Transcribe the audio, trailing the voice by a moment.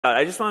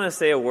I just want to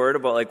say a word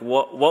about like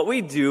what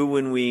we do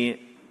when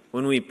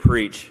we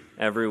preach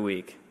every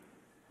week.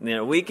 You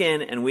know, week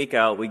in and week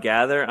out, we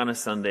gather on a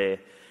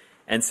Sunday,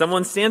 and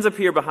someone stands up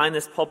here behind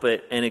this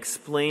pulpit and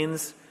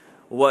explains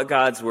what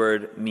God's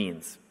word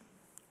means.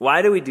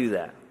 Why do we do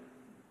that?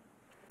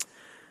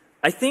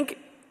 I think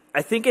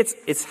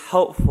it's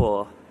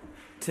helpful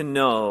to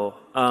know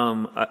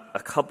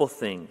a couple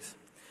things.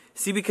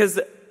 See, because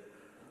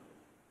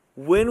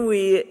when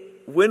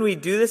we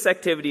do this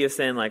activity of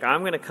saying, like,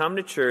 I'm going to come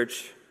to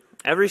church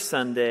every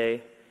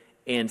Sunday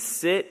and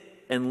sit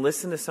and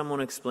listen to someone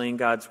explain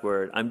God's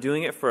word, I'm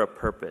doing it for a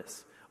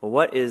purpose. Well,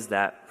 what is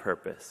that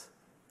purpose?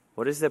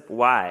 What is it?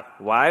 Why?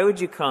 Why would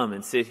you come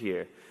and sit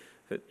here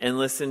and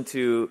listen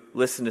to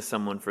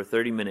someone for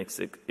 30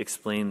 minutes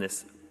explain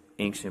this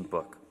ancient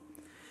book?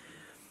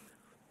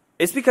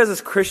 It's because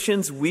as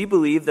Christians, we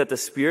believe that the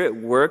Spirit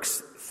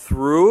works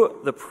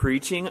through the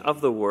preaching of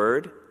the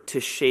word to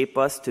shape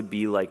us to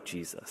be like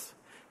Jesus,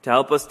 to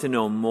help us to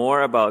know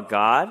more about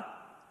God,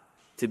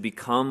 to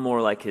become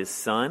more like His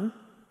Son,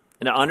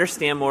 and to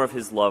understand more of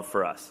His love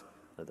for us,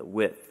 the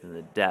width and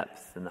the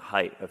depth and the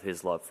height of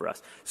His love for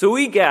us. So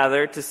we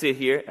gather to sit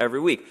here every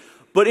week.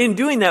 But in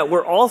doing that,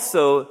 we're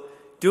also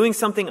doing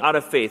something out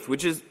of faith,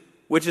 which is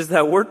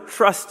that we're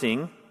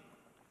trusting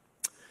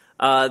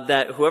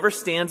that whoever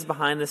stands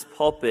behind this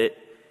pulpit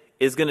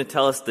is going to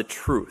tell us the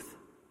truth.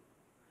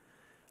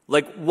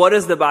 Like, what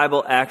does the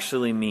Bible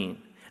actually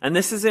mean? And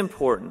this is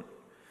important,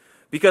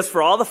 because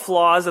for all the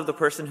flaws of the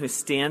person who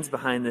stands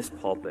behind this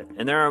pulpit,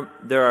 and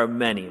there are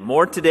many,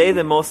 more today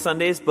than most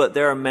Sundays, but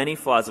there are many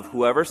flaws of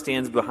whoever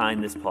stands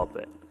behind this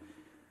pulpit,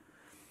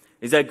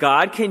 is that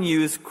God can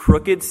use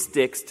crooked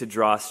sticks to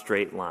draw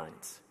straight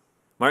lines.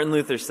 Martin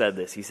Luther said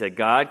this. He said,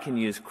 God can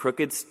use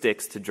crooked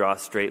sticks to draw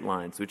straight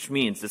lines, which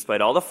means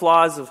despite all the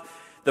flaws of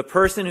the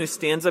person who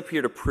stands up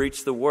here to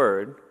preach the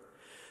word,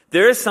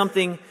 there is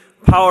something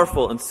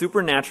powerful and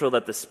supernatural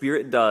that the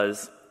Spirit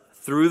does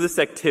through this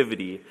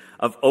activity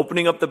of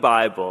opening up the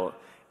Bible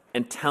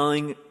and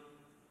telling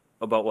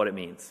about what it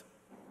means.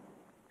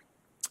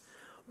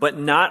 But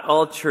not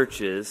all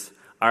churches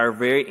are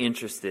very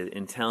interested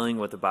in telling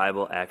what the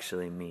Bible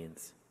actually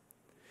means.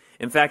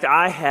 In fact,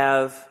 I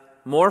have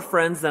more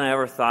friends than I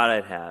ever thought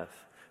I'd have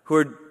who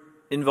are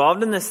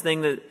involved in this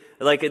thing that,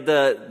 like,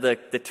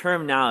 the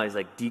term now is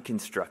like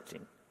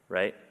deconstructing,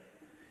 right?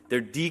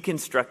 They're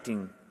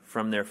deconstructing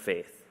from their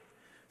faith.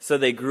 So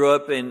they grew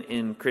up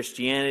in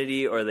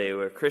Christianity, or they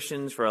were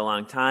Christians for a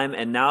long time,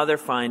 and now they're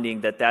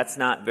finding that that's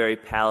not very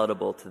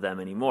palatable to them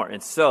anymore.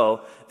 And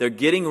so they're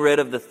getting rid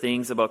of the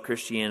things about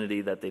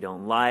Christianity that they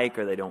don't like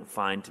or they don't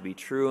find to be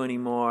true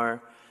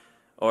anymore,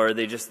 or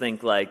they just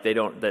think like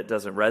that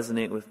doesn't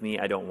resonate with me.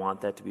 I don't want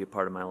that to be a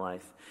part of my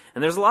life.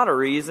 And there's a lot of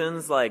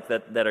reasons like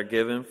that are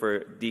given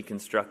for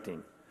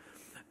deconstructing.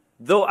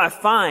 Though I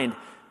find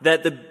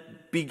that the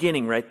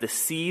beginning, right, the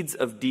seeds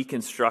of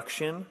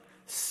deconstruction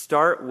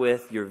start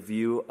with your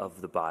view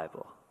of the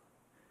Bible.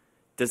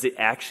 Does it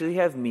actually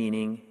have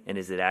meaning, and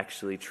is it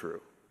actually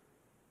true?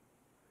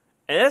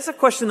 And that's a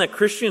question that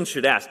Christians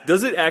should ask.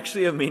 Does it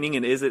actually have meaning,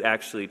 and is it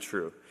actually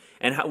true?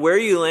 And where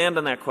you land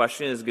on that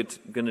question is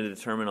going to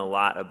determine a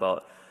lot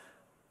about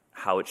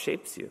how it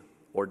shapes you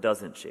or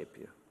doesn't shape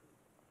you.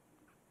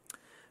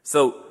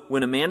 So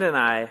when Amanda and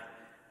I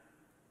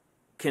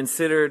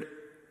considered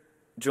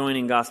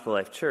joining Gospel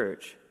Life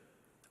Church,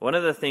 one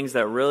of the things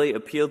that really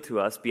appealed to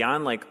us,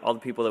 beyond like all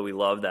the people that we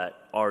love that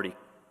already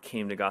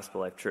came to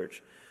Gospel Life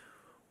Church,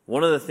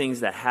 one of the things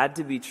that had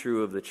to be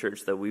true of the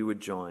church that we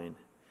would join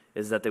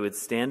is that they would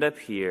stand up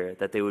here,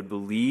 that they would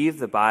believe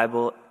the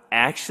Bible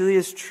actually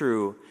is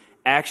true,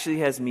 actually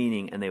has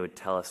meaning, and they would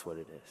tell us what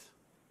it is,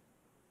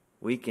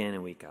 week in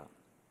and week out.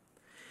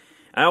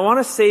 And I want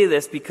to say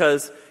this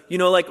because,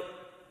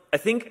 I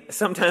think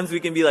sometimes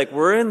we can be like,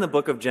 we're in the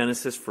book of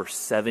Genesis for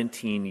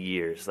 17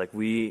 years. Like,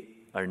 we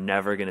are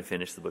never going to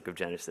finish the book of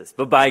Genesis.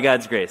 But by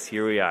God's grace,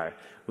 here we are.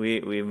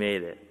 We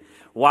made it.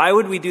 Why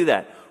would we do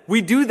that?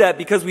 We do that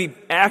because we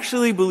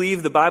actually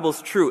believe the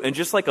Bible's true. And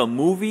just like a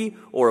movie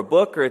or a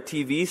book or a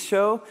TV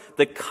show,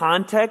 the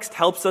context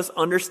helps us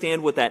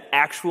understand what that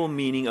actual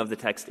meaning of the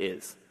text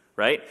is,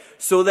 right?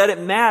 So that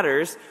it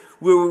matters.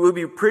 We'll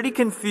be pretty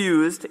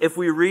confused if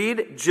we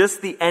read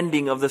just the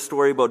ending of the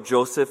story about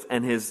Joseph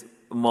and his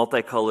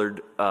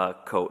multicolored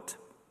coat.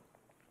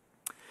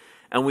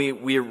 And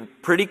we're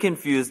pretty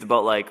confused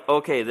about like,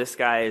 okay, this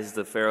guy is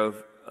the Pharaoh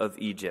of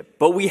Egypt.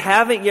 But we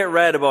haven't yet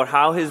read about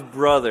how his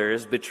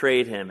brothers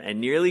betrayed him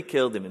and nearly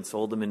killed him and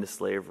sold him into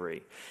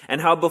slavery. And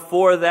how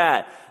before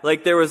that,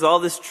 like there was all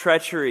this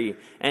treachery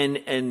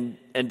and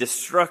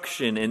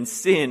destruction and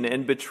sin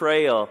and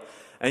betrayal.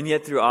 And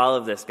yet through all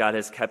of this, God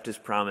has kept His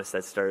promise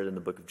that started in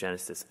the book of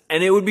Genesis.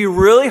 And it would be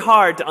really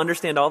hard to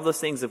understand all of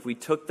those things if we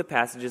took the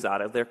passages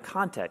out of their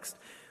context.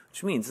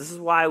 Which means this is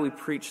why we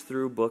preach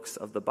through books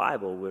of the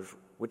Bible,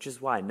 which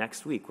is why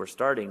next week we're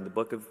starting the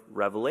book of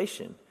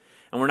Revelation.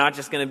 And we're not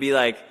just going to be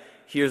like,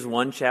 here's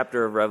one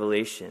chapter of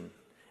Revelation,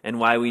 and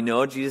why we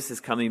know Jesus is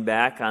coming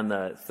back on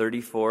the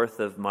 34th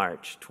of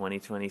March,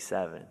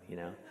 2027,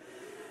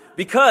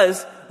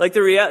 Because, like,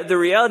 the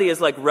reality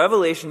is, like,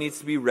 Revelation needs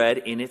to be read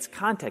in its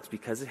context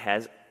because it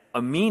has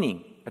a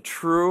meaning, a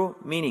true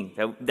meaning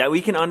that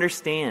we can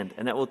understand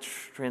and that will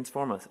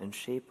transform us and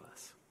shape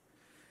us.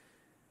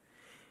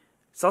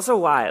 It's also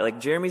why, like,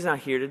 Jeremy's not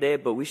here today,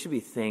 but we should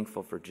be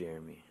thankful for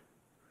Jeremy.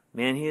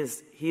 Man, he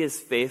is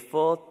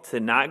faithful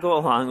to not go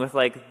along with,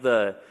 like,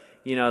 the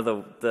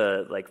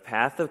like,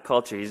 path of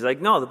culture. He's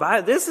like, no,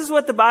 this is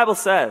what the Bible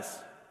says.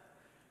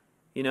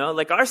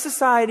 Like, our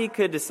society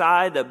could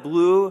decide that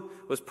blue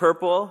was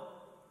purple,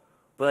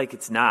 but, like,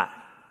 it's not.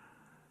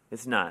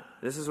 It's not.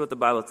 This is what the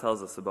Bible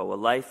tells us about what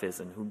life is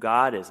and who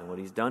God is and what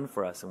he's done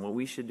for us and what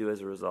we should do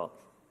as a result.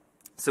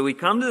 So we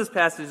come to this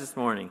passage this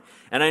morning,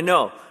 and I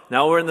know,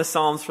 now we're in the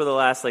Psalms for the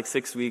last, like,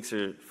 6 weeks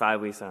or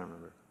 5 weeks, I don't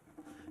remember.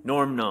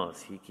 Norm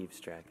knows. He keeps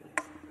track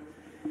of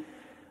this.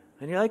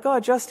 And you're like, oh,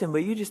 Justin,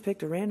 but you just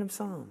picked a random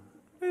psalm.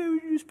 Hey,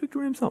 you just picked a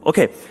random psalm.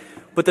 Okay,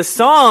 but the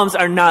Psalms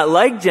are not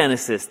like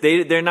Genesis.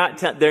 They're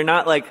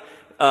not like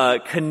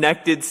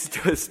connected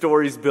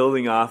stories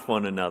building off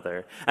one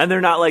another. And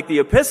they're not like the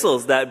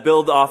epistles that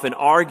build off an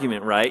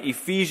argument, right?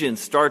 Ephesians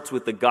starts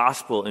with the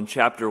gospel in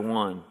chapter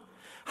 1.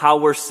 How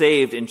we're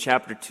saved in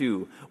chapter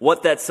 2.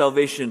 What that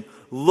salvation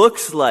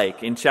looks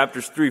like in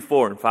chapters 3,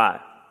 4, and 5.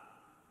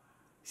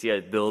 See how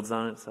it builds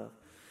on itself?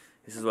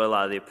 This is what a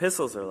lot of the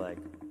epistles are like.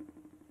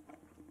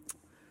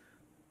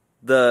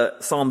 The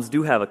Psalms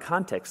do have a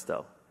context,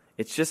 though.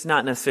 It's just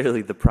not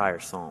necessarily the prior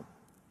psalm.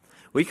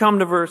 We come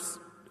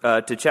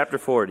to chapter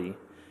 40,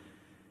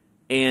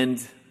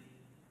 and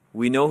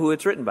we know who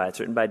it's written by. It's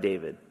written by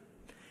David.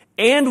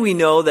 And we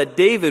know that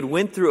David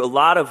went through a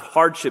lot of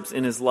hardships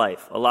in his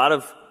life, a lot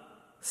of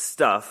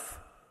stuff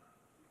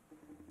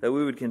that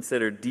we would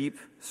consider deep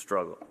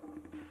struggle.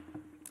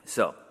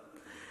 So,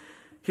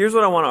 here's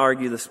what I want to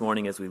argue this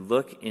morning as we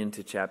look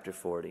into chapter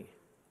 40.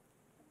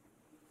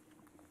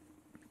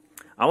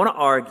 I want to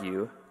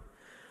argue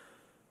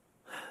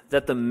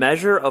that the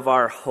measure of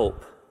our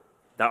hope,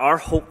 that our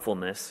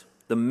hopefulness,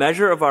 the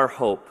measure of our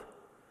hope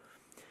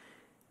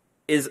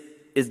is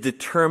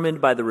determined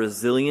by the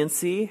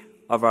resiliency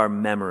of our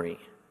memory.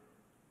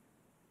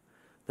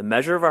 The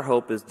measure of our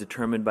hope is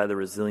determined by the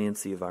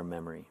resiliency of our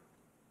memory.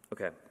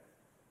 Okay.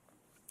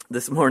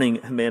 This morning,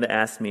 Amanda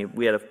asked me,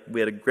 we had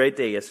a great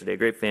day yesterday, a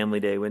great family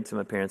day. Went to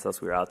my parents'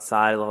 house. We were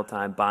outside the whole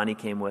time. Bonnie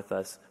came with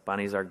us.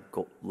 Bonnie's our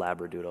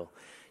Labradoodle.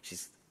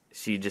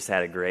 She just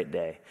had a great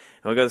day.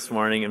 And we go this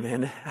morning,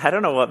 Amanda, I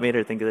don't know what made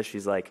her think of this.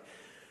 She's like,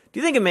 do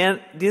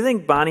you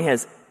think Bonnie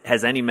has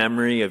any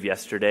memory of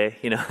yesterday?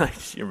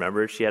 She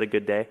remembered she had a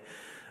good day.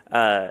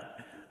 I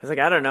was like,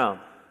 I don't know.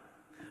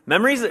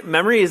 Memory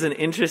is an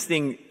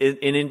interesting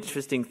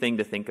thing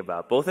to think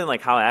about, both in,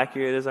 like, how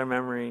accurate is our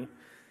memory,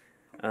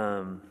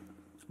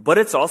 but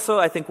it's also,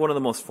 I think, one of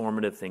the most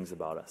formative things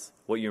about us.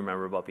 What you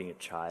remember about being a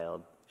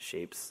child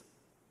shapes,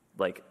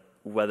 like,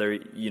 whether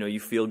you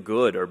feel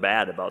good or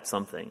bad about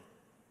something.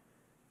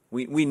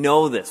 We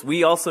know this.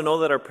 We also know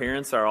that our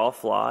parents are all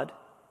flawed,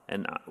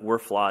 and we're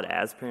flawed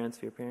as parents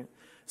to your parent.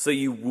 So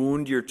you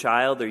wound your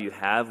child, or you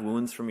have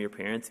wounds from your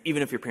parents,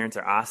 even if your parents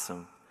are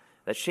awesome,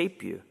 that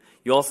shape you.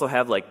 You also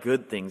have, like,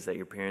 good things that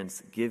your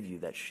parents give you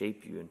that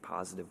shape you in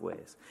positive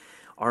ways.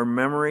 Our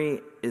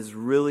memory is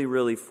really,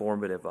 really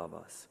formative of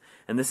us.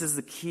 And this is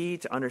the key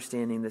to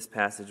understanding this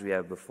passage we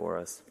have before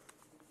us.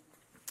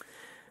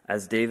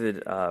 As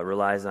David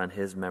relies on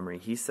his memory,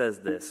 he says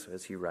this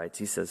as he writes.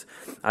 He says,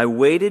 I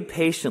waited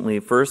patiently,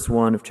 verse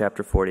 1 of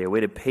chapter 40, I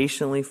waited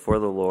patiently for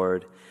the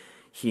Lord.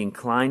 He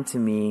inclined to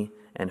me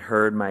and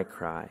heard my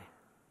cry.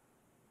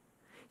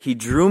 He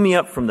drew me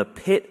up from the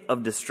pit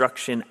of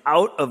destruction,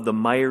 out of the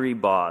miry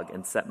bog,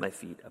 and set my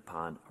feet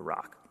upon a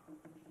rock.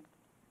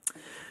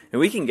 And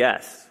we can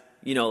guess,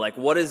 like,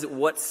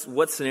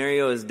 what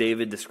scenario is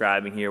David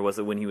describing here? Was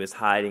it when he was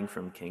hiding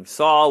from King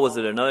Saul? Was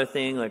it another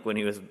thing, like when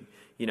he was,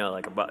 he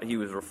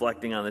was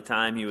reflecting on the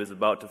time he was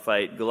about to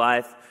fight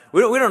Goliath?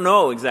 We don't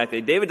know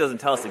exactly. David doesn't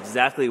tell us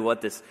exactly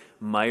what this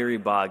miry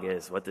bog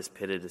is, what this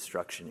pit of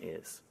destruction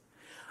is.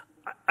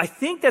 I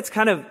think that's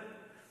kind of,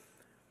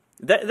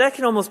 that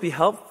can almost be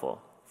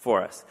helpful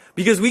for us,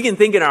 because we can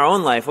think in our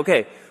own life,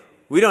 okay,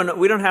 we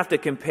don't have to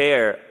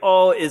compare,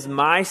 is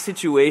my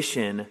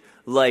situation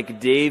like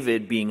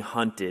David being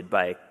hunted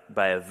by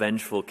a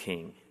vengeful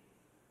king?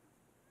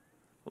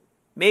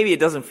 Maybe it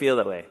doesn't feel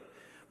that way,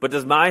 but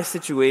does my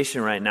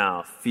situation right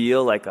now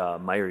feel like a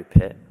miry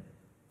pit,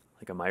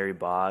 like a miry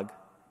bog?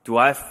 Do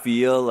I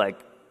feel like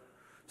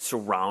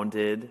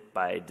surrounded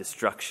by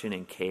destruction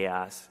and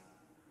chaos?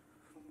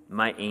 Am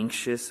I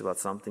anxious about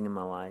something in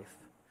my life?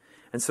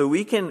 And so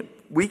we can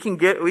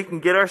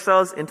get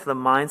ourselves into the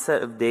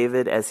mindset of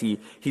David as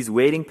he's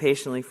waiting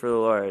patiently for the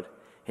Lord,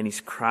 and he's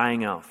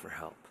crying out for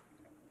help.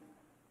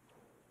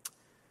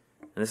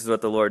 And this is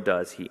what the Lord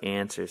does. He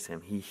answers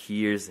him. He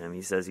hears him.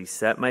 He says, he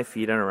set my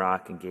feet on a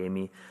rock and gave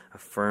me a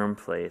firm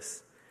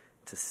place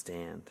to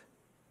stand.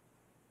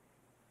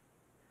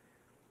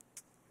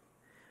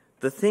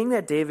 The thing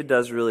that David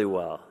does really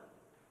well,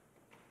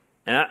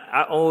 and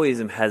I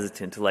always am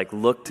hesitant to, like,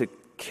 look to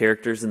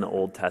characters in the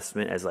Old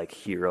Testament as, like,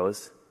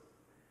 heroes,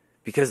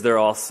 because they're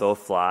all so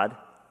flawed,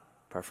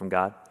 apart from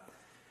God.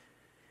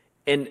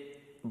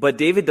 But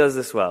David does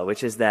this well,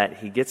 which is that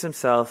he gets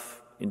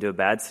himself into a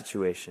bad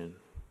situation.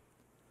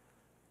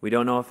 We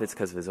don't know if it's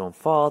because of his own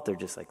fault or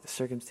just like the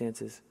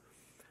circumstances,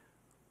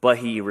 but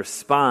he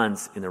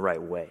responds in the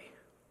right way,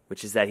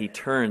 which is that he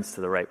turns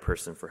to the right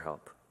person for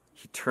help.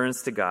 He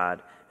turns to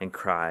God and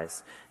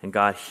cries, and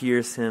God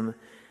hears him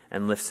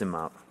and lifts him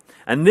up.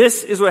 And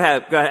this is what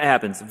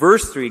happens.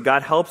 Verse 3,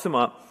 God helps him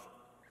up.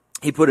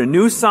 He put a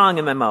new song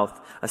in my mouth,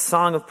 a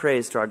song of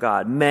praise to our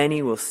God.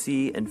 Many will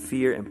see and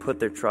fear and put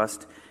their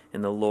trust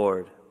in the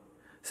Lord.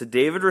 So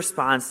David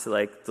responds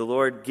to the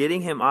Lord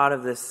getting him out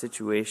of this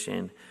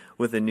situation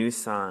with a new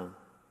song.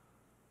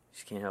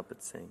 Just can't help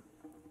but sing.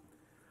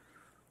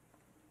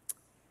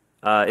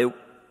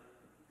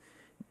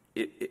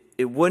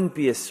 It wouldn't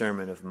be a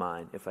sermon of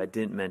mine if I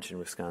didn't mention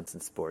Wisconsin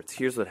sports.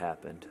 Here's what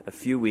happened. A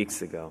few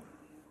weeks ago,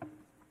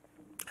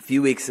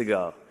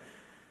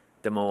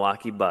 the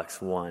Milwaukee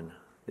Bucks won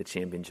the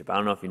championship. I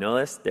don't know if you know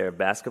this. They're a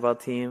basketball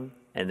team,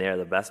 and they're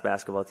the best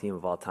basketball team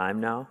of all time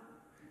now.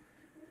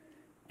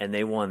 And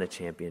they won the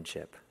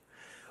championship.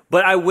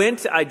 But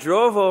I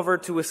drove over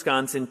to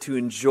Wisconsin to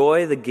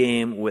enjoy the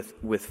game with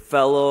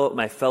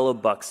my fellow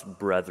Bucks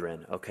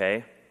brethren,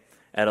 okay,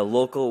 at a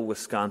local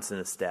Wisconsin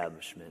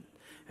establishment.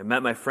 I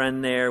met my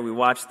friend there. We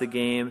watched the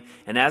game.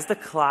 And as the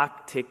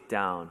clock ticked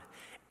down,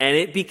 and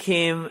it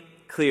became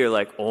clear,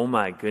 oh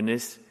my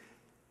goodness,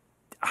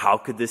 how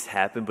could this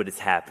happen? But it's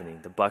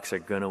happening. The Bucks are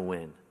going to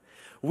win.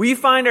 We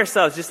find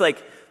ourselves just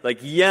like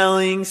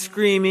yelling,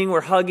 screaming.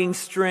 We're hugging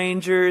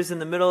strangers in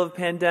the middle of a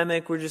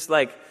pandemic. We're just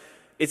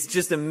it's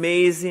just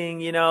amazing,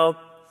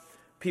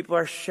 People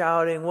are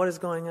shouting. What is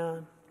going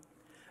on?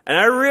 And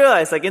I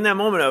realized, in that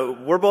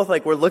moment, we're both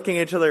we're looking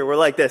at each other. We're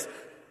like this.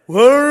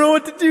 Well, I don't know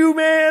what to do,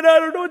 man. I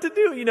don't know what to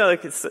do.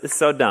 It's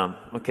so dumb.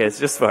 Okay, it's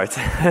just sports.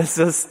 It's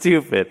so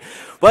stupid.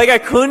 But I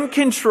couldn't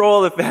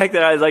control the fact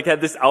that I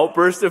had this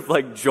outburst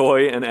of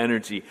joy and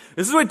energy.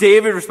 This is what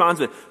David responds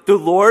with. The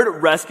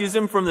Lord rescues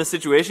him from the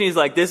situation. He's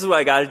like, this is what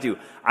I got to do.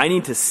 I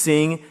need to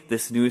sing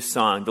this new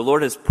song. The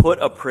Lord has put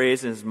a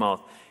praise in his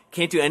mouth.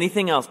 Can't do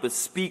anything else but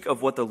speak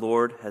of what the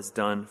Lord has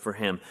done for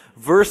him.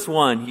 Verse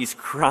 1, he's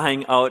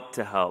crying out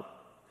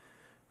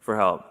for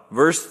help.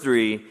 Verse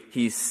 3,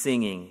 he's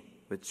singing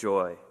with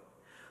joy.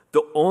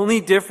 The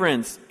only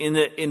difference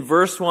in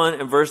verse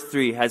 1 and verse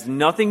 3 has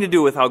nothing to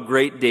do with how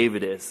great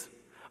David is,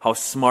 how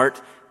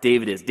smart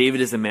David is. David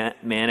is a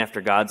man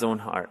after God's own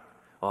heart.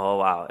 Oh,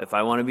 wow. If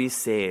I want to be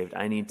saved,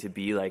 I need to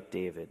be like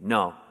David.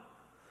 No.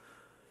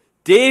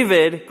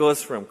 David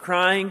goes from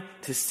crying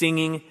to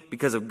singing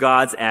because of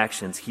God's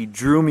actions. He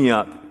drew me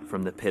up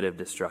from the pit of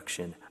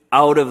destruction,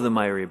 out of the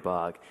miry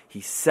bog.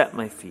 He set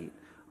my feet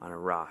on a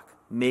rock,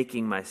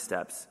 making my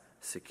steps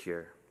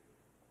secure.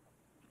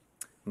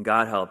 And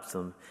God helps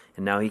him,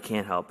 and now he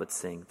can't help but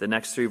sing. The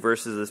next 3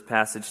 verses of this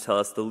passage tell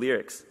us the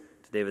lyrics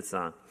to David's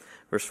song.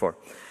 Verse 4.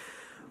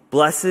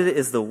 Blessed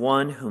is the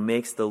one who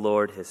makes the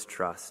Lord his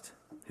trust,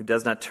 who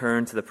does not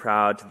turn to the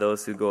proud, to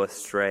those who go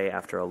astray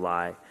after a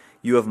lie.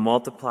 You have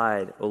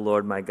multiplied, O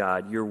Lord my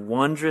God, your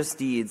wondrous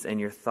deeds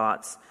and your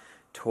thoughts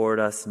toward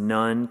us.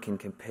 None can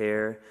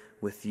compare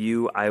with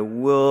you. I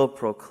will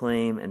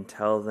proclaim and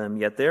tell them,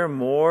 yet they are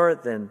more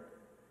than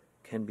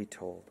can be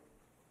told.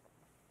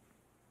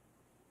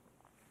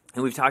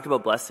 And we've talked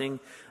about blessing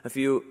a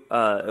few,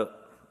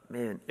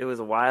 it was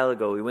a while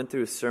ago. We went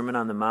through a Sermon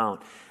on the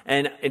Mount.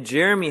 And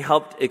Jeremy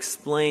helped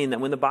explain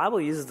that when the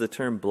Bible uses the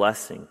term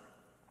blessing,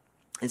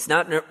 it's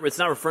not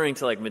referring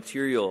to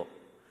material.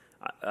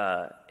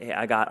 Hey,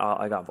 I got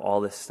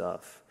all this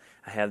stuff.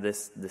 I have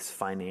this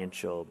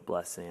financial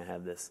blessing. I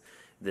have this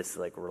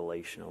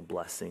relational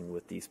blessing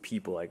with these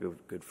people,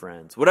 good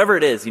friends. Whatever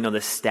it is, the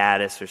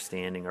status or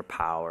standing or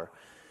power.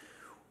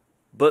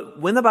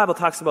 But when the Bible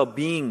talks about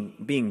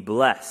being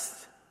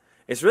blessed,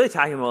 it's really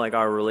talking about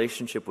our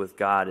relationship with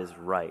God is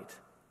right.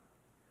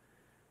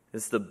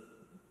 It's the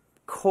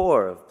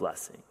core of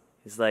blessing.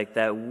 It's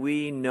that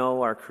we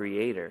know our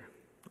Creator,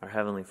 our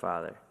Heavenly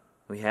Father.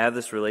 We have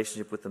this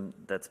relationship with Him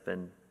that's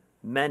been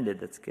mended,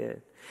 that's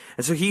good.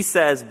 And so he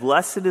says,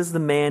 blessed is the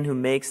man who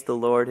makes the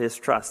Lord his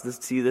trust.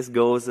 This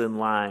goes in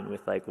line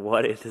with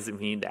what it does it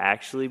mean to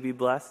actually be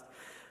blessed.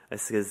 It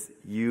says,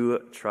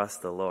 you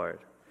trust the Lord.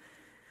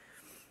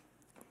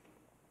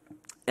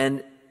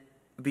 And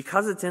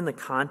because it's in the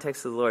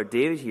context of the Lord,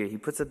 David here, he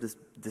puts up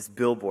this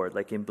billboard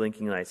in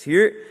blinking lights.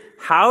 Here,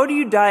 how do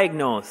you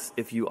diagnose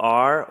if you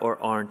are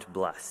or aren't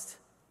blessed?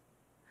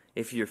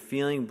 If you're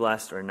feeling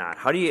blessed or not?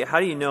 How do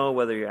you know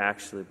whether you're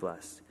actually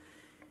blessed?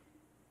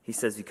 He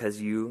says,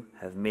 because you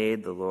have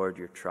made the Lord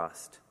your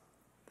trust.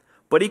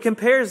 But he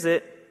compares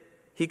it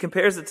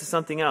to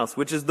something else,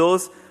 which is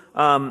those,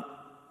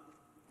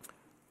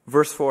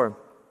 verse 4,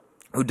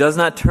 who does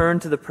not turn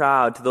to the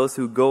proud, to those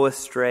who go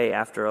astray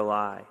after a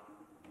lie.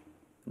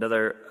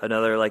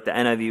 Another like the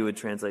NIV would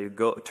translate,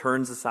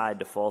 turns aside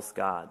to false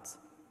gods.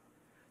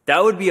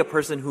 That would be a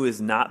person who is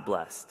not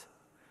blessed.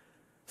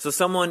 So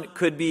someone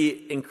could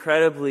be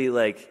incredibly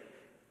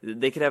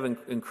they could have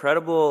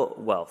incredible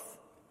wealth,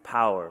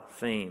 power,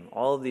 fame,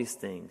 all of these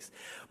things.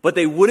 But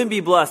they wouldn't be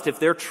blessed if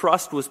their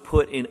trust was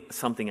put in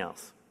something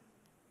else.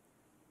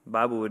 The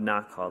Bible would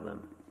not call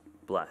them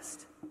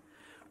blessed.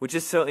 Which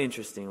is so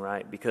interesting,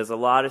 right? Because a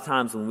lot of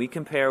times when we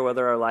compare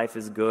whether our life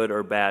is good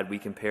or bad, we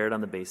compare it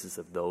on the basis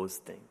of those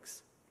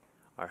things.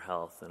 Our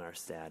health and our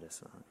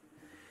status,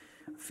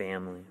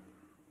 family.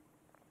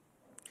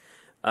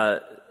 I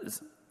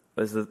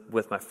was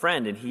with my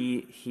friend, and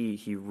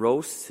he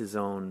roasts his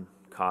own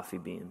coffee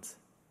beans.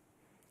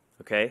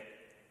 Okay?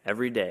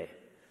 Every day.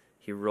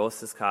 He roasts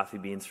his coffee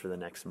beans for the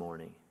next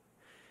morning.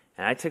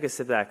 And I took a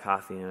sip of that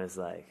coffee, and it was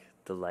like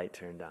the light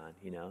turned on,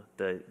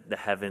 the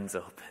heavens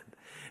opened.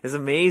 It's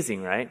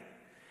amazing, right?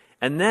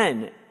 And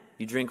then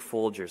you drink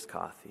Folgers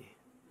coffee.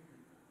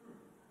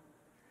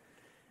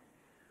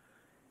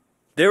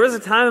 There was a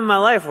time in my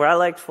life where I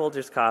liked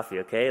Folgers coffee,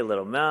 okay? A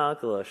little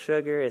milk, a little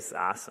sugar. It's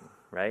awesome,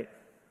 right?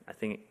 I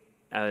think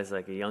I was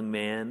like a young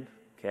man.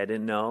 Okay, I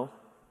didn't know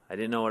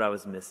what I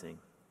was missing.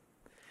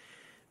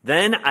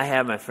 Then I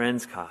had my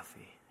friend's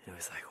coffee. And it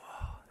was like,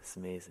 wow, this is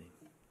amazing.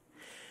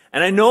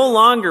 And I no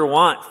longer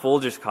want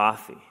Folgers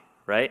coffee,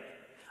 right?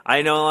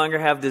 I no longer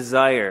have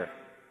desire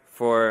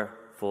for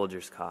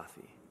Folgers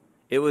coffee.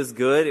 It was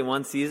good in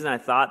one season. I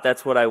thought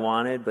that's what I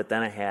wanted, but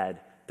then I had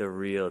the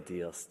real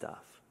deal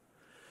stuff.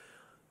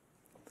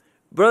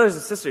 Brothers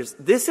and sisters,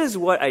 this is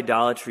what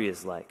idolatry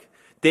is like.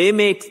 They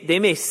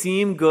may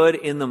seem good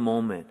in the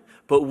moment,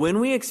 but when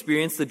we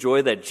experience the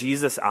joy that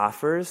Jesus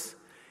offers,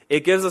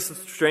 it gives us the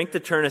strength to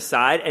turn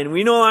aside, and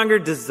we no longer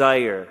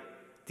desire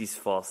these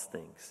false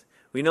things.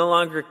 We no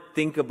longer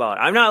think about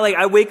it.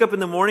 I wake up in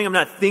the morning, I'm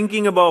not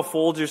thinking about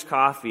Folgers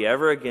coffee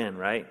ever again,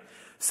 right?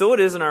 So it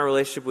is in our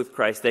relationship with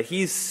Christ, that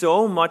He's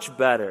so much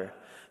better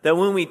that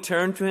when we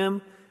turn to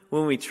Him,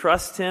 when we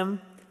trust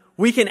Him,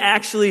 we can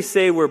actually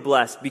say we're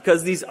blessed,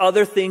 because these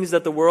other things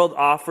that the world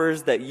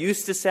offers that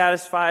used to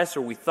satisfy us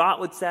or we thought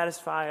would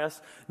satisfy us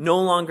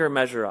no longer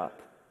measure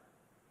up.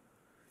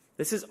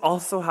 This is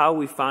also how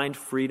we find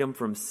freedom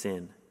from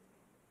sin.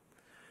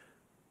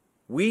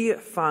 We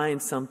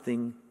find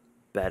something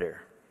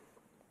better,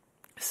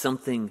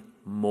 something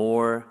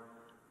more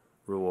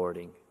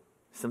rewarding,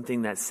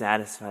 something that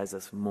satisfies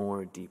us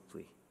more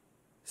deeply,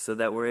 so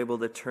that we're able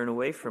to turn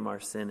away from our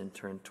sin and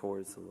turn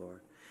towards the Lord.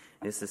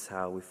 This is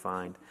how we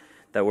find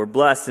that we're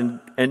blessed.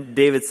 And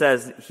David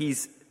says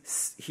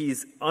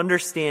he's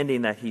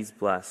understanding that he's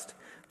blessed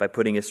by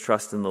putting his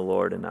trust in the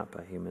Lord and not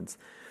by humans,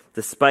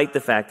 despite the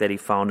fact that he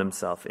found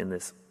himself in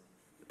this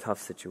tough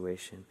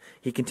situation.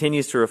 He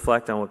continues to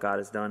reflect on what God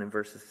has done in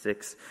verses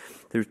 6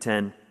 through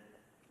 10.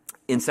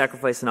 In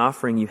sacrifice and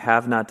offering you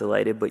have not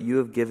delighted, but you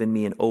have given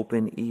me an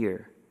open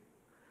ear.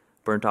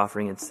 Burnt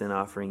offering and sin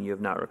offering you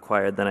have not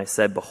required. Then I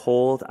said,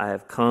 behold, I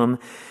have come.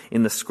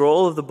 In the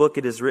scroll of the book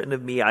it is written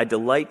of me, I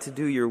delight to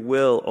do your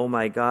will, O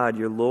my God.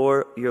 Your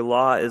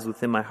law is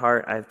within my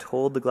heart. I have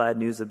told the glad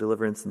news of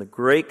deliverance in the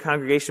great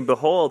congregation.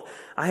 Behold,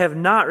 I have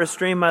not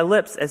restrained my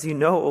lips. As you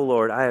know, O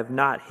Lord, I have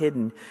not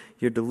hidden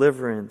your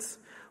deliverance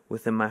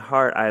within my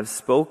heart. I have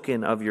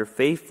spoken of your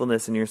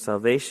faithfulness and your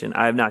salvation.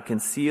 I have not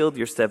concealed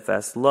your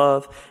steadfast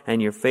love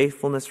and your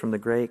faithfulness from the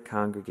great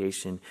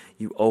congregation.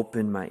 You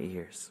opened my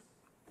ears.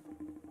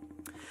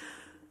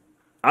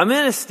 I'm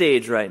in a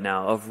stage right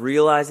now of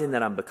realizing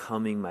that I'm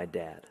becoming my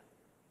dad.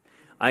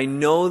 I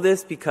know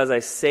this because I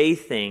say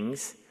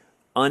things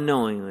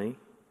unknowingly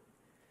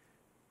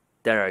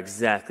that are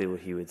exactly what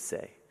he would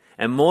say.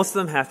 And most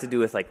of them have to do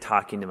with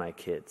talking to my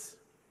kids.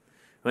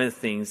 One of the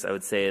things I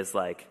would say is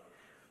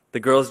the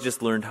girls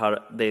just learned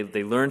they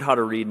learned how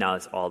to read, now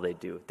that's all they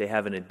do. They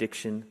have an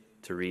addiction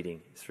to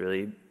reading. It's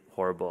really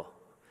horrible.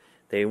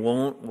 They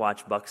won't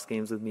watch Bucks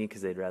games with me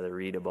because they'd rather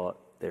read about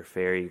their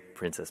fairy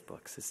princess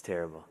books. It's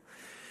terrible.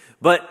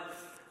 But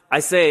I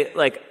say,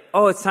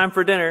 oh, it's time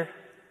for dinner.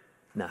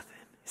 Nothing.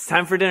 It's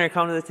time for dinner.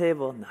 Come to the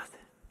table. Nothing.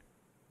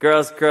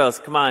 Girls,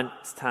 come on.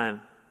 It's time.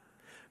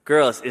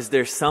 Girls, is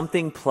there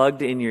something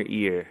plugged in your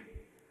ear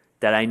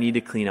that I need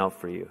to clean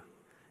out for you?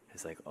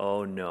 It's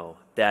oh, no.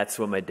 That's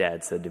what my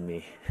dad said to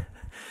me.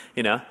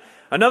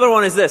 Another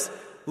one is this.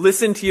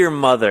 Listen to your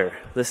mother.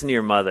 Listen to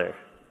your mother.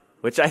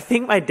 Which I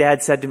think my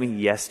dad said to me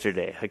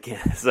yesterday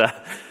again.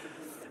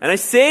 And I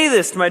say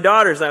this to my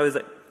daughters. I was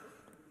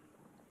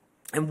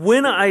and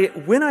when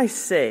I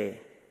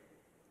say,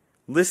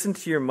 listen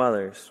to your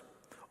mothers,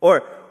 or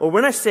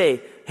when I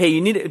say, hey,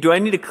 do I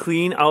need to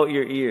clean out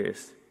your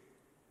ears?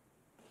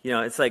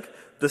 It's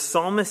the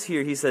psalmist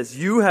here, he says,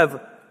 you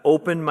have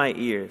opened my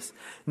ears.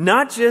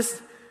 Not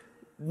just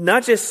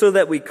so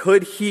that we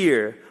could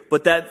hear,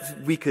 but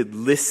that we could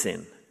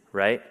listen,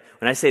 right?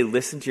 When I say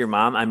listen to your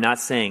mom, I'm not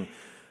saying,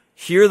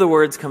 hear the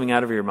words coming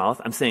out of your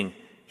mouth. I'm saying,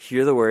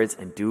 hear the words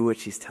and do what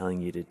she's telling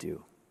you to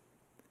do.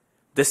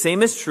 The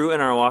same is true in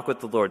our walk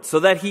with the Lord,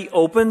 so that he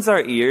opens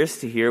our ears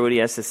to hear what he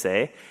has to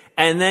say,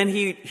 and then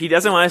he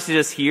doesn't want us to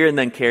just hear and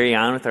then carry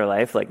on with our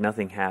life like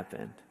nothing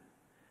happened.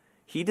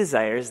 He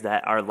desires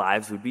that our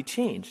lives would be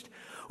changed,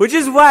 which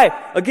is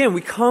why, again,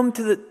 we come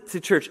to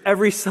church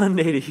every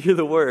Sunday to hear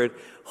the word,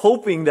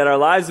 hoping that our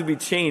lives would be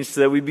changed so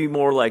that we'd be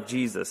more like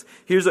Jesus.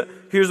 Here's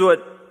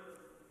what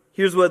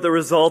here's what the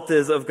result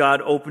is of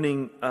God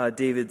opening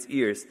David's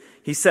ears.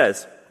 He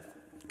says,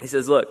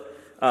 look,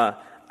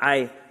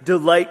 I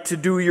delight to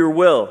do your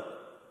will.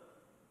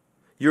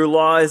 Your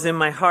law is in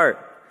my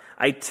heart.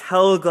 I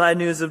tell glad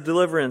news of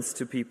deliverance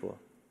to people.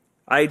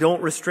 I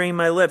don't restrain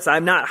my lips.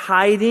 I'm not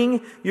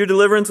hiding your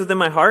deliverance within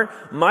my heart.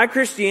 My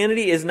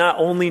Christianity is not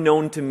only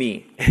known to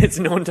me, it's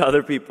known to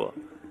other people.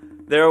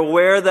 They're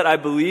aware that I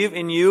believe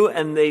in you,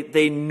 and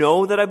they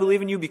know that I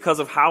believe in you because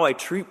of how I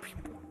treat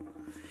people.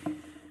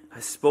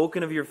 I've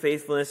spoken of your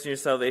faithfulness and your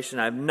salvation.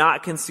 I have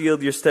not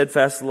concealed your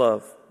steadfast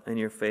love and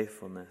your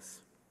faithfulness.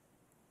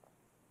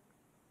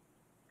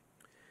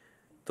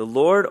 The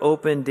Lord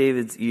opened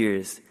David's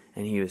ears,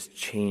 and he was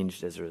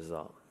changed as a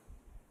result.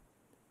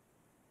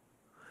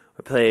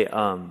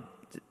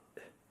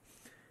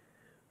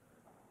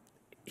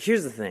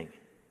 Here's the thing.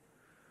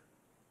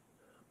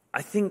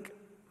 I think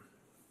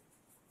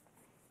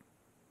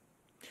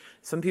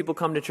some people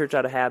come to church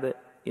out of habit,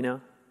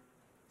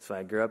 That's what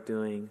I grew up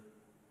doing.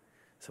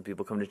 Some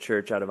people come to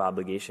church out of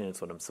obligation. It's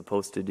what I'm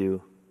supposed to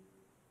do.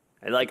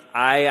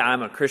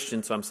 I'm a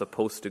Christian, so I'm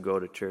supposed to go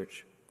to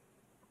church.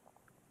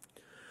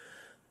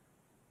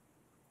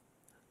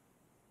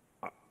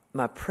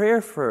 My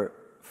prayer for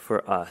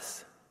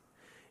us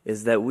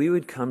is that we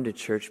would come to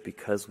church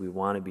because we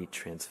want to be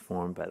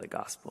transformed by the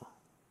gospel.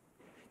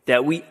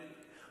 That we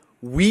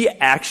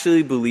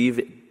actually believe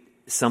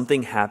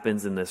something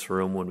happens in this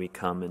room when we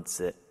come and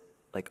sit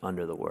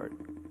under the Word.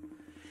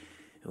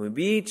 And we'd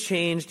be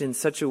changed in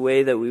such a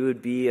way that we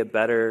would be a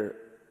better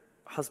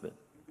husband.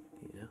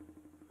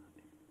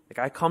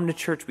 I come to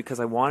church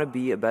because I want to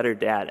be a better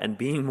dad, and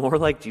being more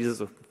like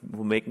Jesus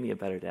will make me a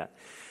better dad.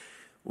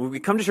 We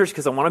come to church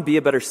because I want to be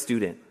a better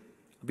student.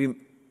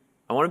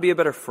 I want to be a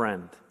better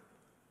friend.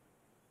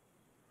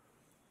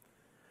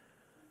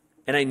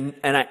 And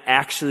I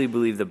actually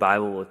believe the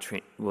Bible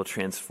will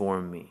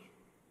transform me.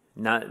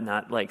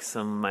 Not like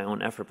some of my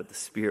own effort, but the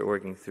Spirit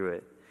working through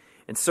it.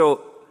 And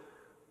so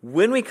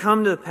when we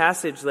come to the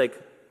passage,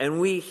 and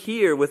we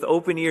hear with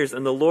open ears,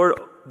 and the Lord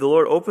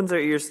opens our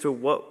ears to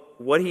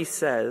what He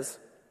says,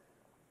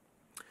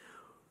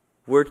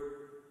 we're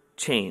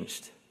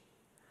changed.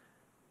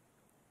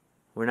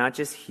 We're not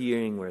just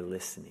hearing, we're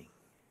listening.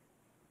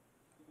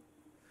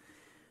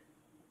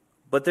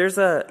 But there's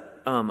a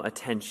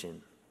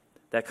tension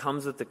that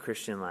comes with the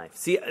Christian life.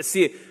 See,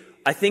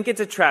 I think it's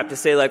a trap to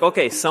say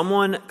okay,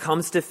 someone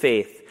comes to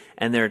faith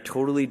and they're a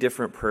totally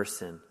different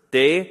person.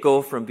 They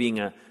go from being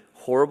a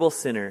horrible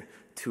sinner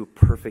to a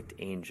perfect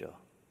angel.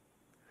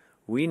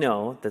 We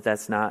know that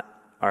that's not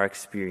our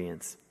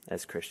experience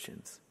as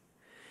Christians.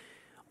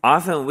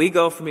 Often we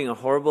go from being a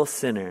horrible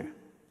sinner,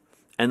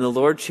 and the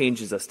Lord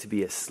changes us to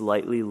be a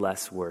slightly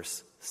less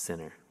worse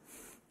sinner.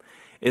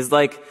 It's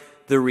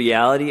the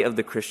reality of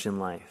the Christian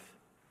life.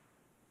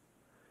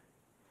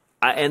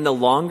 And the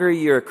longer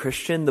you're a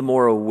Christian, the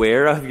more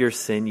aware of your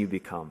sin you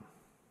become.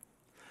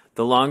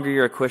 The longer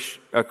you're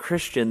a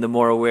Christian, the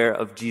more aware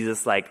of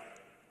Jesus'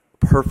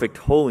 perfect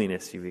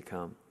holiness you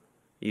become.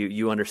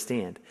 You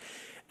understand.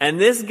 And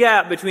this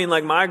gap between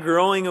my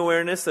growing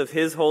awareness of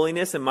His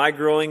holiness and my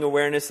growing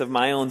awareness of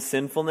my own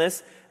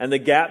sinfulness, and the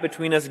gap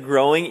between us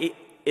growing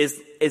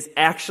is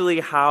actually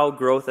how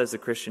growth as a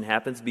Christian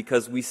happens,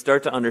 because we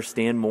start to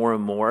understand more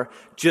and more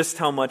just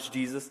how much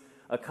Jesus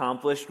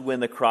accomplished when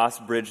the cross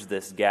bridged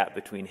this gap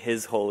between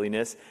His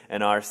holiness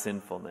and our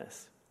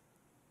sinfulness.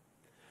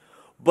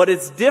 But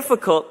it's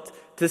difficult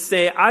to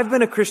say, I've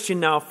been a Christian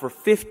now for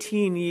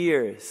 15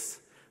 years.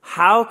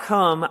 How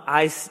come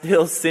I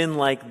still sin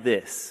like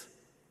this?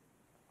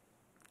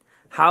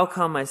 How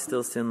come I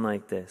still sin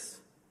like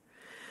this?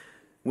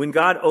 When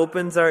God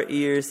opens our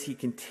ears, He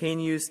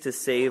continues to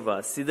save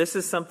us. See, this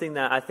is something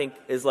that I think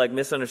is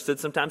misunderstood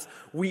sometimes.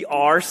 We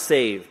are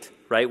saved,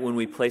 right, when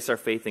we place our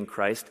faith in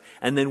Christ,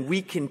 and then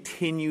we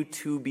continue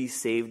to be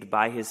saved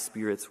by His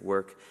Spirit's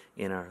work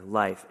in our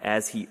life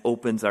as He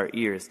opens our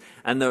ears.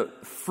 And the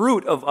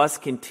fruit of us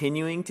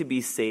continuing to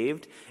be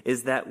saved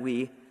is that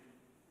we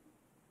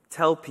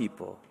tell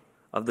people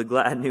of the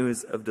glad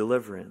news of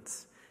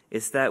deliverance.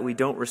 It's that we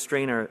don't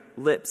restrain our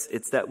lips.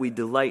 It's that we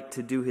delight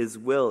to do His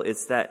will.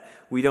 It's that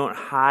we don't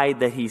hide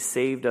that He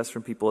saved us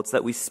from people. It's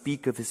that we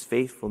speak of His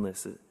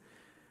faithfulness.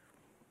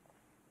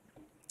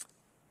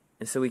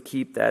 And so we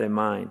keep that in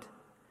mind.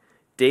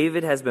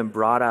 David has been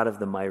brought out of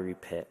the miry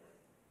pit,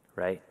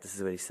 right? This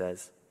is what he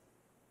says.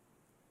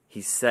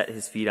 He set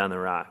his feet on the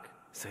rock,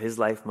 so his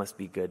life must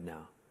be good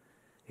now.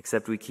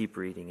 Except we keep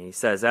reading. And he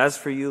says, as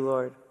for you,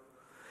 Lord,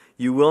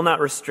 you will not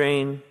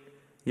restrain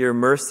your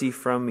mercy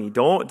from me.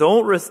 Don't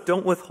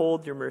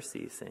withhold your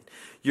mercy, he's saying.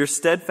 Your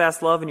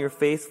steadfast love and your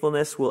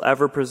faithfulness will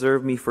ever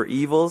preserve me, for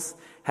evils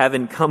have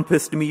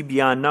encompassed me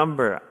beyond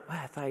number.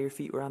 I thought your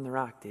feet were on the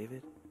rock,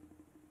 David.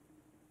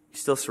 You're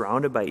still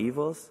surrounded by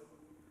evils?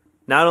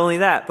 Not only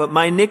that, but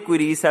my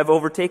iniquities have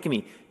overtaken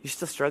me. You're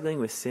still struggling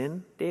with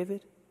sin,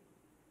 David?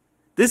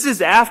 This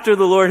is after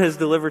the Lord has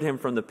delivered him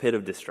from the pit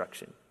of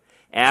destruction.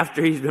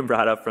 After he's been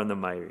brought up from the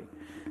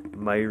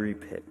miry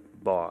pit,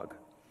 bog.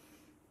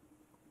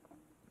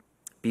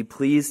 Be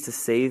pleased to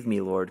save me,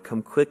 Lord.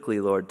 Come quickly,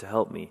 Lord, to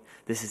help me.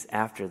 This is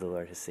after the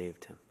Lord has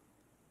saved him.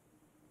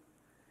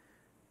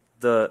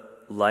 The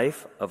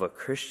life of a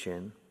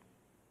Christian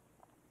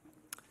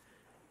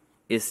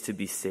is to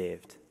be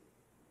saved.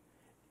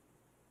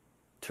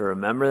 To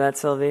remember that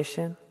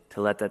salvation,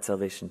 to let that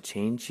salvation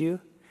change you,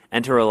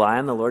 and to rely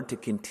on the Lord to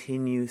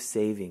continue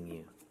saving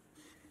you,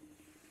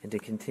 and to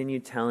continue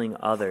telling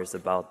others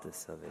about this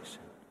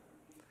salvation.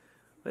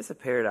 It's a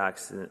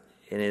paradox, and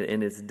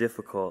it's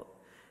difficult,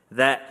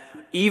 that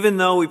even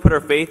though we put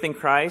our faith in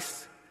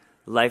Christ,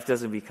 life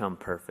doesn't become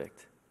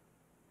perfect.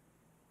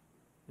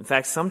 In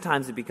fact,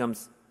 sometimes it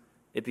becomes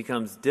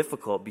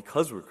difficult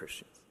because we're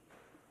Christians.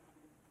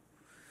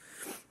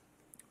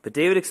 But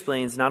David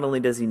explains not only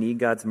does he need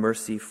God's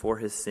mercy for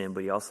his sin,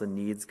 but he also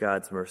needs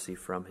God's mercy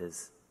from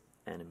his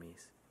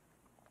enemies.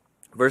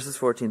 Verses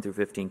 14 through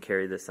 15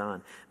 carry this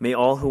on. May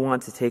all who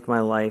want to take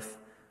my life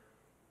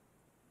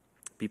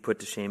be put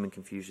to shame and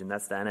confusion.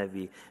 That's the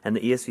NIV. And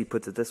the ESV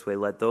puts it this way: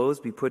 let those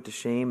be put to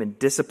shame and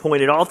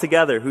disappointed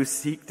altogether who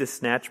seek to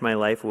snatch my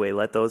life away.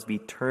 Let those be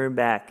turned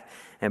back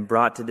and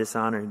brought to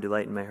dishonor who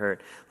delight in my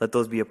hurt. Let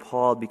those be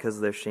appalled because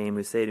of their shame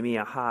who say to me,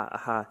 aha,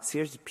 aha. See,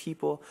 here's the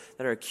people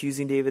that are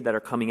accusing David, that are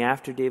coming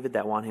after David,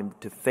 that want him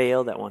to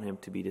fail, that want him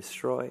to be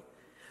destroyed.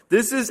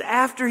 This is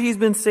after he's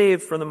been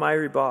saved from the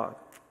miry bog.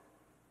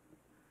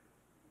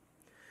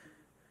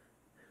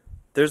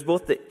 There's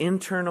both the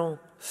internal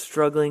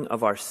struggling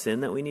of our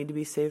sin that we need to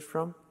be saved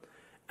from,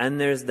 and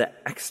there's the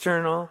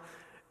external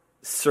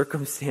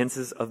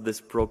circumstances of this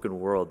broken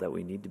world that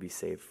we need to be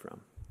saved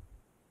from.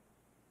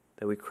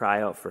 That we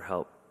cry out for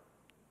help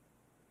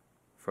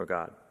for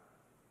God.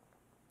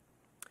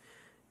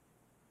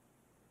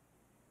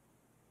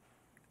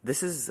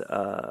 This is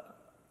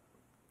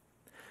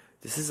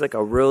like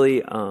a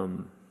really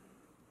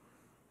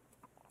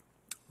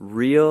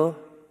real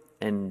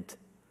and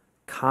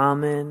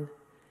common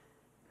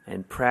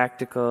and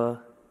practical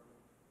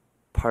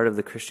part of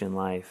the Christian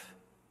life,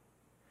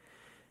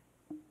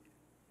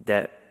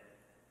 that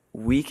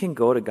we can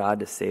go to God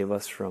to save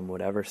us from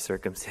whatever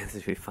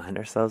circumstances we find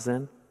ourselves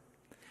in,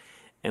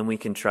 and we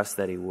can trust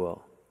that he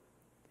will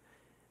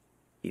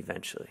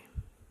eventually.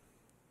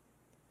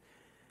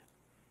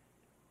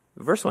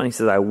 Verse 1, he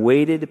says, I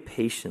waited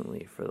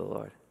patiently for the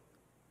Lord.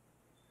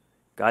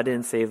 God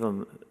didn't save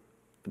him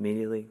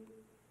immediately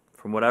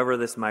from whatever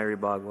this miry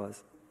bog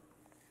was.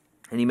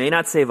 And he may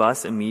not save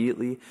us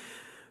immediately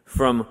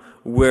from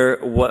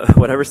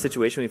whatever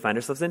situation we find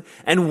ourselves in.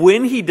 And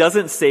when he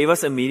doesn't save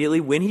us immediately,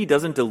 when he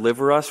doesn't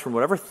deliver us from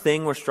whatever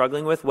thing we're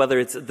struggling with, whether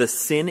it's the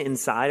sin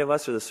inside of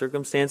us or the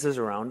circumstances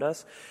around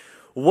us,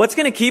 what's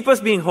going to keep us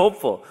being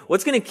hopeful?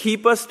 What's going to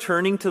keep us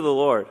turning to the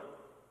Lord?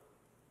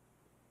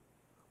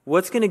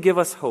 What's going to give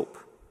us hope?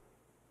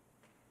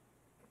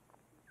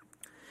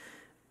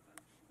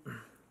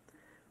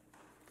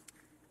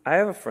 I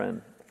have a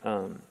friend.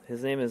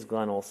 His name is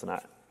Glenn Olson.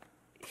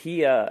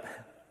 He, in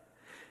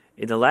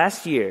the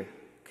last year,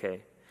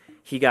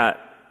 he got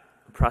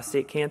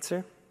prostate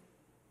cancer.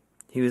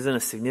 He was in a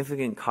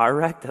significant car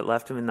wreck that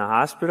left him in the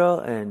hospital,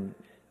 and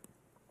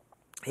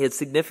he had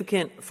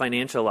significant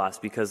financial loss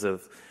because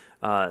of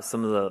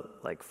some of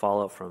the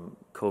fallout from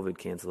COVID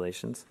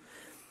cancellations.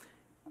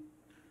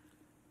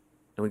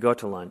 And we go out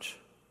to lunch,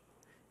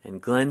 and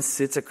Glenn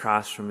sits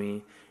across from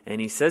me, and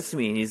he says to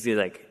me, and he's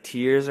like,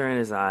 tears are in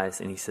his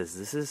eyes, and he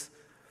says,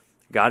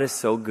 God is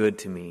so good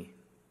to me.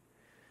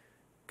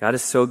 God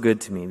is so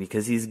good to me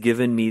because he's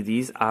given me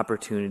these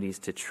opportunities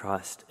to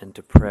trust and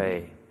to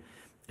pray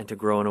and to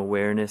grow an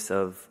awareness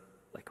of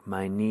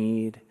my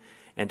need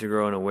and to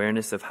grow an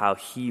awareness of how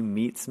he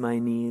meets my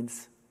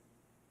needs.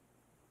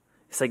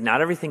 It's like not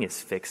everything is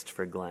fixed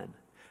for Glenn,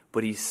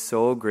 but he's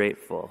so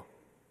grateful.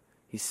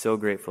 He's so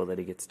grateful that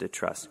he gets to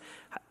trust.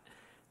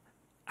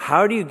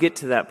 How do you get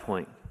to that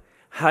point?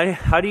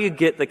 How do you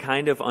get the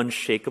kind of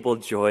unshakable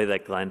joy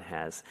that Glenn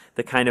has,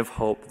 the kind of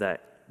hope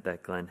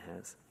that Glenn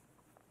has?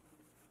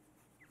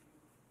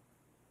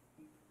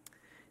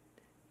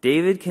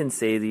 David can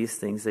say these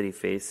things that he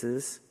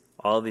faces,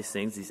 all of these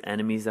things, these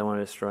enemies that want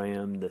to destroy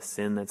him, the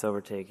sin that's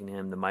overtaken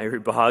him, the miry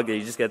bog that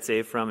he just got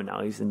saved from, and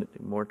now he's in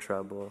more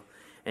trouble.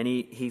 And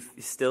he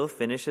still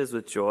finishes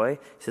with joy.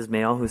 He says,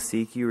 may all who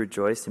seek you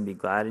rejoice and be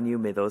glad in you.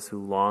 May those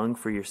who long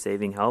for your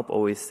saving help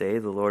always say,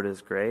 the Lord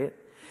is great.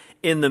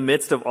 In the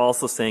midst of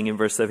also saying in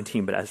verse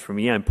 17, but as for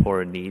me, I'm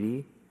poor and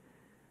needy.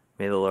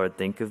 May the Lord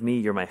think of me.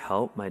 You're my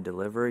help, my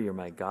deliverer. You're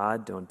my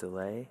God. Don't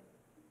delay.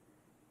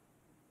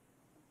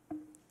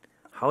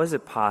 How is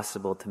it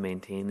possible to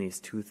maintain these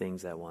two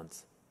things at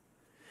once?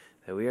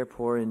 That we are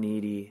poor and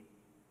needy,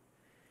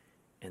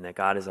 and that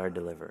God is our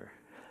deliverer.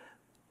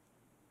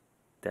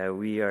 That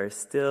we are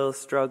still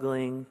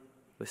struggling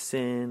with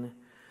sin,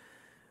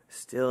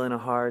 still in a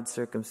hard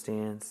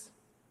circumstance,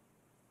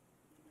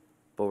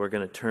 but we're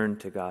going to turn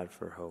to God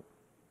for hope.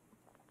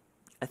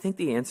 I think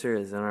the answer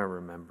is in our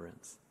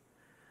remembrance.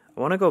 I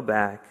want to go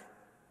back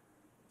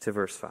to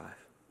verse 5.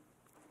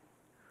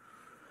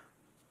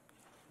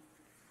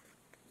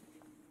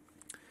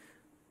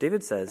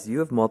 David says, "You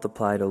have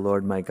multiplied, O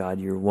Lord my God,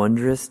 your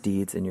wondrous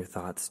deeds and your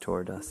thoughts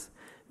toward us.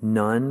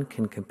 None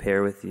can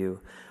compare with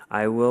you.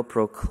 I will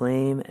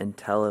proclaim and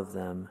tell of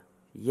them,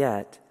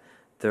 yet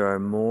there are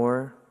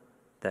more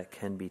that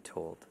can be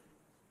told."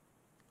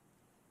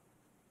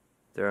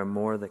 There are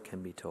more that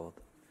can be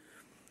told.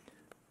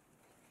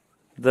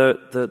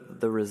 The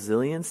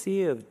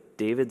resiliency of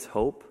David's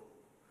hope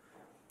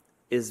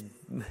is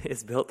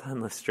built on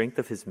the strength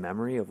of his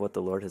memory of what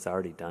the Lord has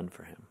already done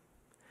for him.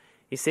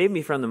 He saved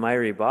me from the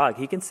miry bog.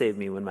 He can save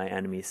me when my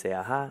enemies say,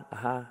 "Aha,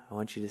 aha, I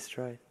want you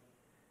destroyed."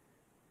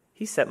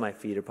 He set my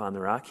feet upon the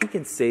rock. He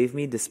can save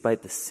me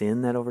despite the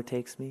sin that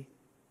overtakes me.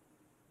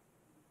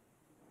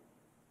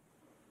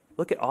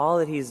 Look at all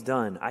that he's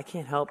done. I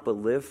can't help but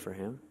live for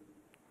him.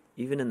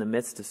 Even in the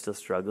midst of still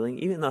struggling,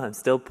 even though I'm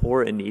still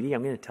poor and needy,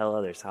 I'm going to tell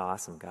others how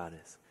awesome God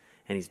is.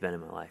 And he's been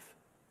in my life.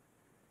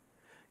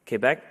 Okay,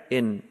 back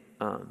in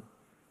 1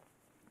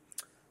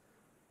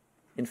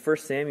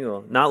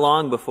 Samuel, not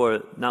long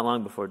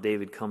before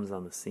David comes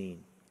on the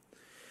scene,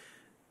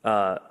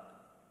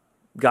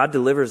 God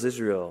delivers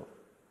Israel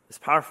this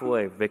powerful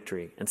way of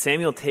victory. And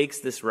Samuel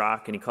takes this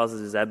rock and he calls it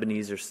his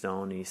Ebenezer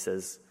stone. And he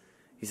says,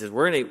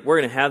 we're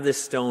going to have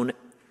this stone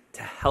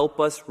to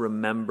help us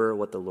remember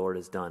what the Lord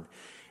has done.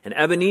 And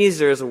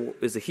Ebenezer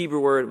is a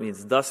Hebrew word. It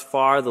means, thus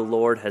far the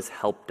Lord has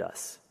helped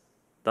us.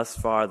 Thus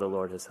far the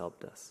Lord has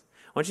helped us.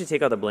 I want you to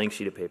take out the blank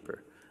sheet of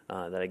paper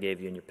that I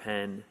gave you in your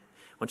pen.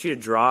 I want you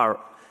to draw,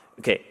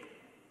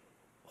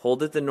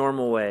 hold it the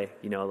normal way,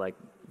 like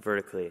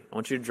vertically. I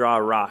want you to draw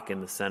a rock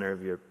in the center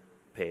of your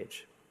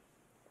page.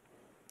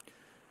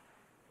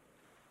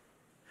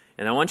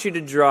 And I want you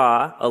to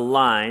draw a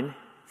line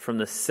from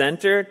the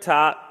center,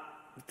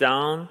 top,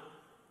 down,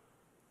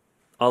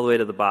 all the way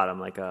to the bottom,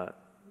 like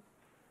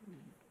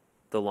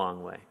the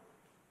long way,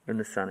 in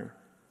the center,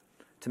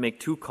 to make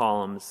two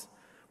columns,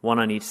 one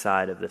on each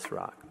side of this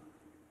rock.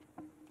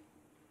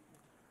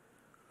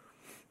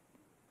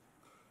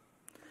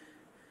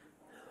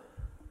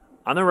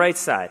 On the right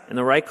side, in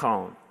the right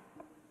column,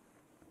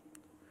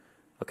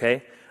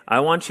 I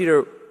want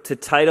you to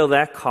title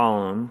that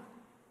column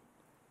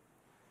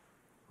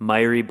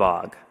Miry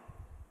Bog.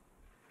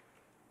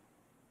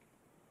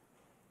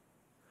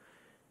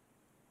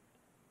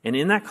 And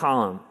in that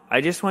column,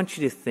 I just want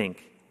you to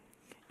think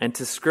and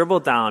to scribble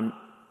down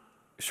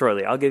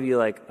shortly. I'll give you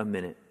like a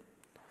minute.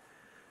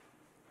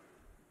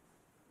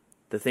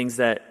 The things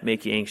that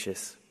make you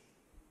anxious,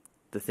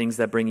 the things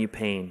that bring you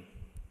pain,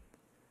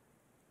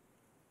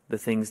 the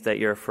things that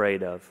you're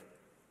afraid of,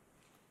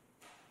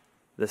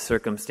 the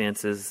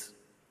circumstances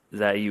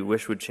that you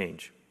wish would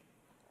change,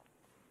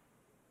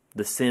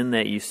 the sin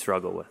that you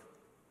struggle with.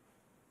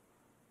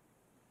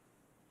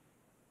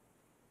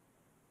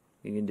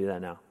 You can do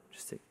that now.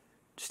 Just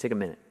take a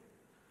minute.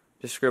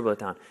 Just scribble it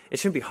down. It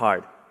shouldn't be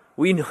hard.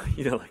 We know,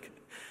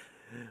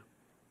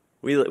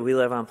 we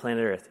live on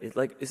planet Earth.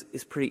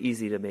 It's pretty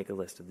easy to make a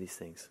list of these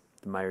things.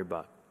 The miry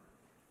bog.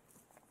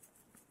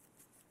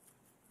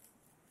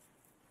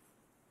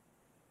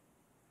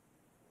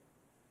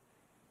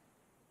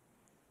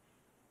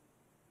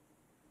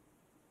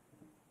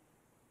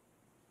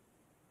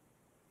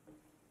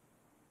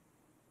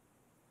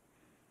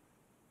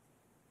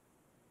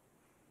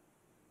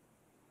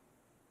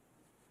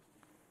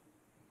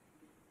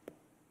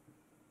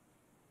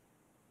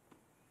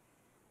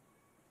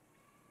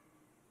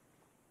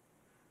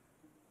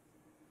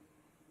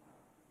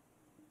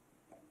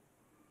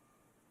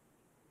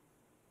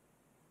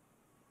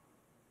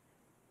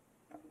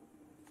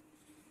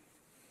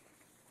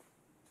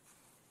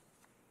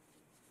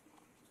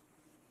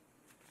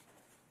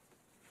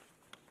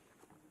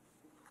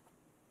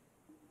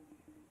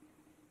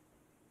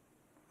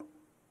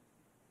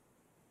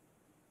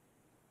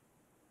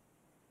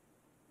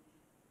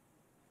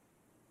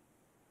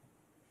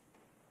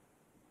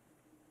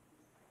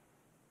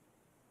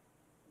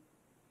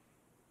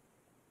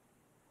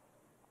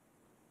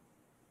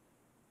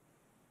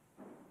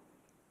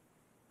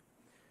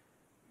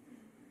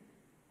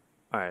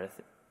 All right,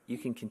 you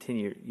can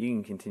continue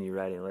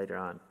writing later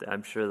on.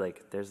 I'm sure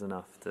there's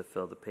enough to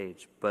fill the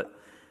page. But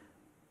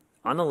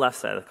on the left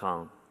side of the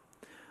column,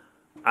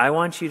 I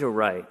want you to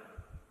write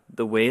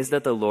the ways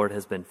that the Lord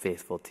has been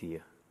faithful to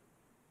you.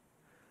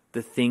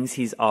 The things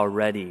he's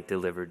already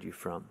delivered you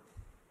from.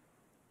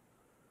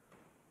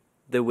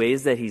 The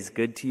ways that he's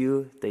good to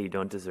you that you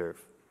don't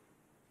deserve.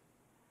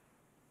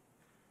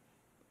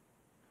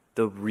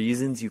 The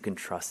reasons you can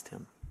trust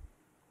him.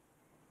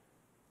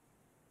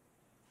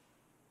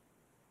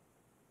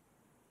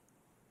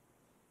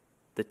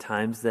 The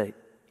times that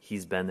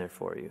he's been there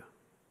for you.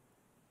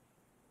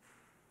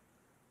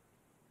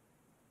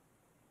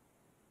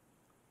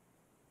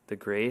 The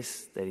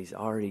grace that he's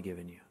already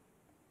given you.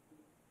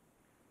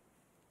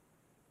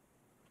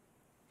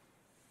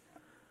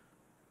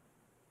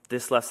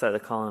 This left side of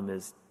the column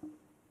is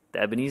the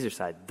Ebenezer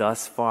side.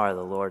 Thus far,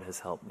 the Lord has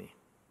helped me.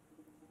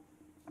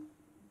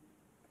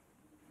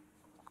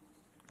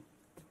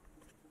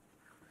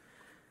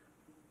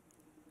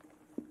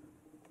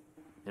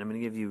 And I'm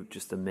going to give you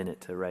just a minute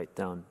to write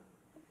down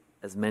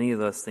as many of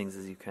those things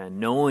as you can,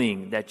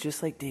 knowing that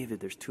just like David,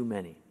 there's too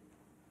many.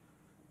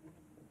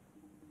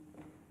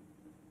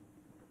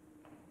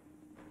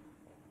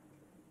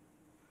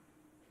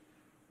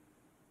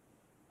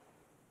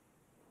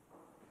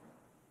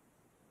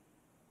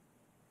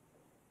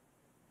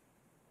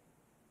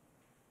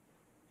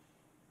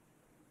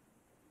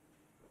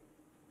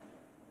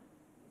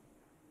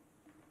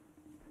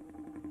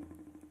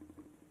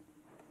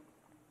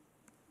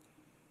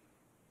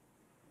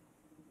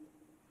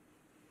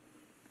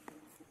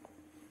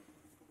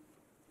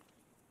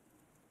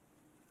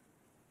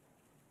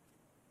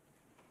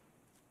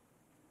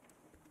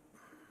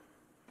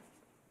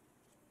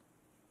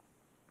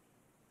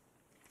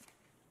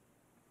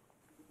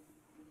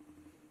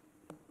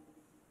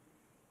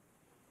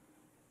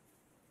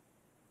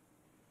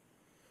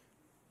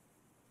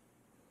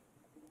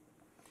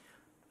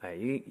 All right,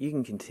 you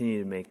can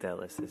continue to make that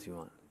list as you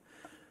want.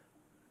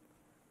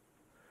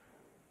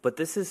 But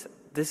this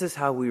is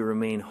how we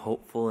remain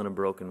hopeful in a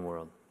broken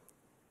world,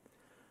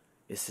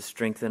 is to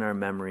strengthen our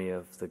memory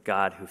of the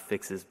God who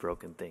fixes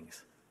broken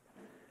things.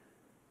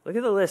 Look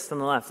at the list on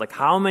the left. Like,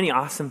 how many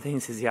awesome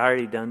things has he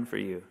already done for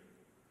you?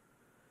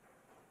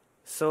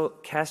 So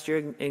cast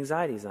your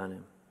anxieties on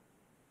him.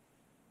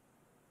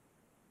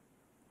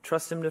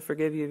 Trust him to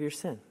forgive you of your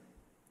sin.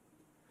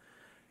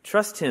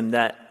 Trust him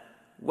that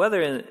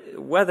whether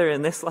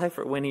in this life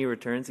or when he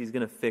returns, he's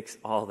going to fix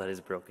all that is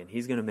broken.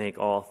 He's going to make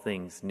all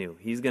things new.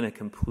 He's going to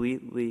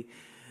completely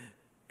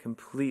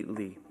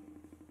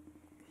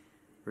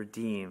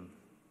redeem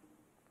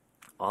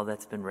all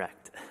that's been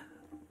wrecked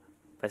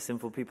by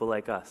sinful people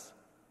like us.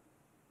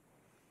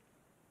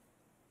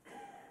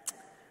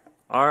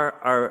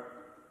 The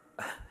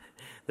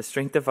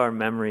strength of our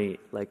memory,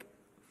 like,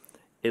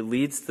 it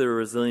leads to the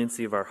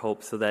resiliency of our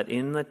hope, so that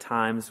in the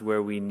times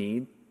where we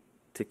need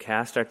to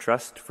cast our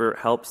trust for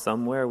help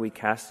somewhere, we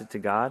cast it to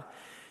God.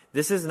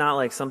 This is not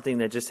like something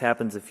that just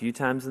happens a few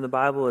times in the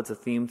Bible. It's a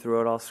theme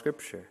throughout all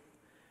Scripture.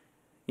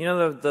 You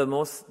know, the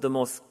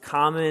most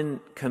common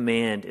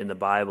command in the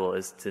Bible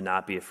is to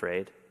not be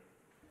afraid.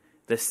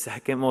 The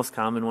second most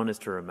common one is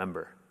to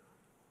remember.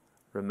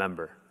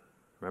 Remember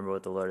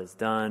what the Lord has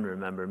done.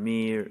 Remember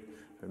me.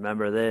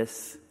 Remember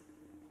this.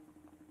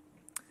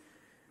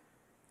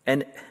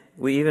 And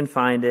we even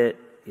find it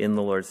in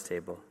the Lord's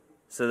table,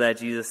 so that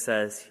Jesus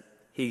says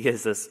he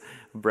gives us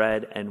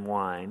bread and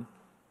wine.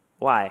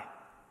 Why?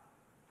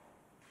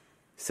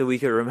 So we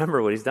could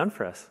remember what he's done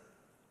for us.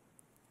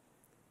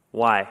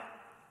 Why?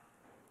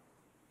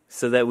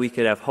 So that we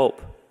could have hope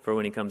for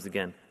when he comes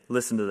again.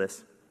 Listen to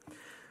this.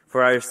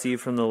 For I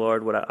received from the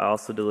Lord what I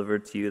also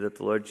delivered to you, that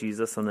the Lord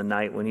Jesus, on the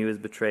night when he was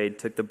betrayed,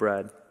 took the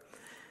bread.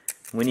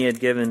 When he had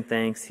given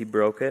thanks, he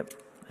broke it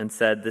and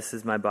said, "This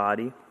is my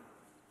body,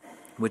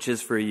 which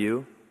is for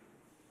you.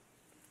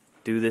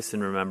 Do this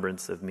in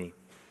remembrance of me."